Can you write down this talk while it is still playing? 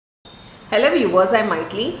Hello viewers, I am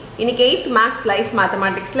Maitli. In 8th Max Life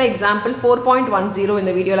Mathematics example 4.10 in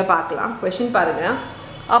the video la paakalam. Question parunga.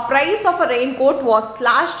 A price of a raincoat was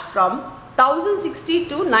slashed from 1060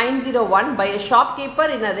 to 901 by a shopkeeper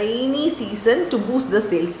in a rainy season to boost the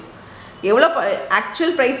sales. எவ்வளோ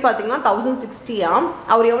actual price பார்த்தீங்கன்னா 1060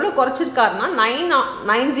 அவர் எவ்வளோ குறைச்சிருக்காருன்னா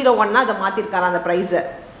 901 அதை மாற்றிருக்காரு அந்த ப்ரைஸை.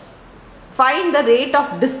 Find the rate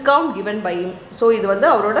of discount given by him. So இது வந்து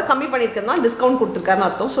அவரோட கம்மி பண்ணியிருக்கிறதுனா டிஸ்கவுண்ட் கொடுத்துருக்காருன்னு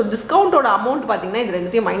அர்த்தம். ஸோ டிஸ்கவுண்ட்டோட அமௌண்ட் பார்த்தீங்கன்னா இது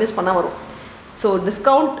ரெண்டுத்தையும் மைனஸ் பண்ணால் வரும். ஸோ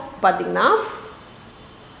டிஸ்கவுண்ட் பார்த்தீங்கன்னா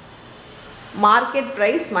market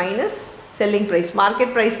price minus selling price.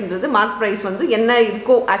 Market ப்ரைஸ்ன்றது mark price வந்து என்ன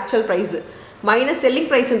இருக்கோ ஆக்சுவல் ப்ரைஸு மைனஸ் செல்லிங்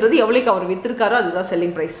ப்ரைஸ்ன்றது எவ்வளோக்கு அவர் விற்றுருக்காரோ அதுதான்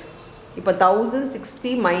செல்லிங் ப்ரைஸ். இப்போ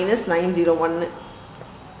 1060 மைனஸ் 901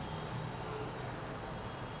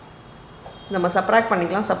 நம்ம சப்ராக்ட்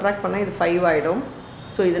பண்ணிக்கலாம். சப்ராக்ட் பண்ணால் இது 5 ஆகிடும்.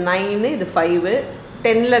 ஸோ இது 9, இது 5,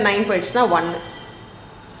 10ல் 9 போயிடுச்சுன்னா 1.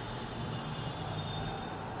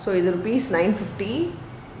 ஸோ இது ருபீஸ் 950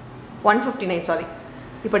 159 சாரி.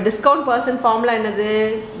 இப்போ டிஸ்கவுண்ட் பர்சன்ட் ஃபார்முலா என்னது?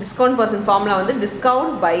 டிஸ்கவுண்ட் பர்சன்ட் ஃபார்முலா வந்து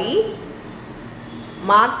discount by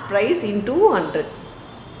mark price into 100.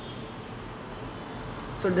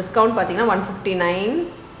 So discount பார்த்தீங்கன்னா 159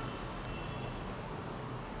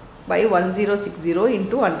 by 1060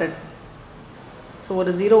 into 100. ஸோ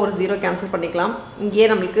ஒரு ஜீரோ கேன்சல் பண்ணிக்கலாம். இங்கேயே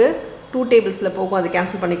நம்மளுக்கு 2 டேபிள்ஸில் போகும், அது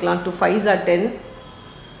கேன்சல் பண்ணிக்கலாம். 2 5s are 10,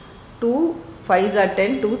 2 5s are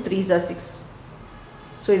 10, 2 3s are 6.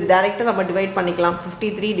 So இது டைரெக்டாக நம்ம டிவைட் பண்ணிக்கலாம்.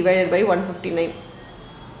 53 divided by 159.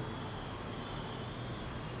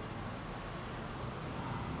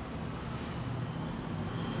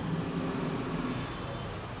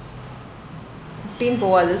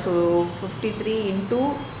 போகாது. ஸோ 53 into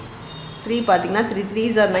 3 பார்த்தீங்கன்னா 3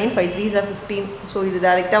 3s are 9, 5 3s are 15. So இது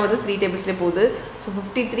டைரெக்டாக வந்து 3 டேபிள்ஸ்லேயே போகுது. So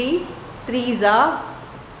 53 3s are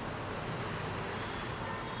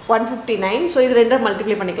 159. ஸோ இது ரெண்டரை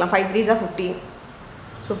மல்டிப்ளை பண்ணிக்கலாம். 5 3s are 15.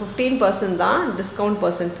 ஸோ 15% தான் டிஸ்கவுண்ட்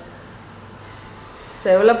பர்சன்ட். ஸோ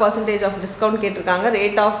எவ்வளோ பர்சன்டேஜ் ஆஃப் டிஸ்கவுண்ட் கேட்டிருக்காங்க?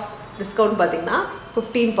 ரேட் ஆஃப் டிஸ்கவுண்ட் பார்த்தீங்கன்னா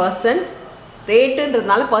 15%.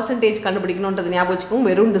 ரேட்டுன்றதுனால பர்சன்டேஜ் கண்டுபிடிக்கணுன்றது ஞாபகம் வச்சுக்கோங்க,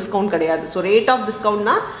 வெறும் டிஸ்கவுண்ட் கிடையாது. So rate of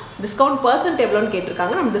டிஸ்கவுண்ட்னா discount percent எவ்வளோன்னு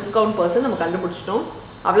கேட்டிருக்காங்க, நம்ம டிஸ்கவுண்ட் பர்சன்ட் நம்ம கண்டுபிடிச்சிட்டோம்.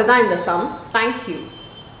 அவ்வளோதான் இந்த சம். தேங்க்யூ.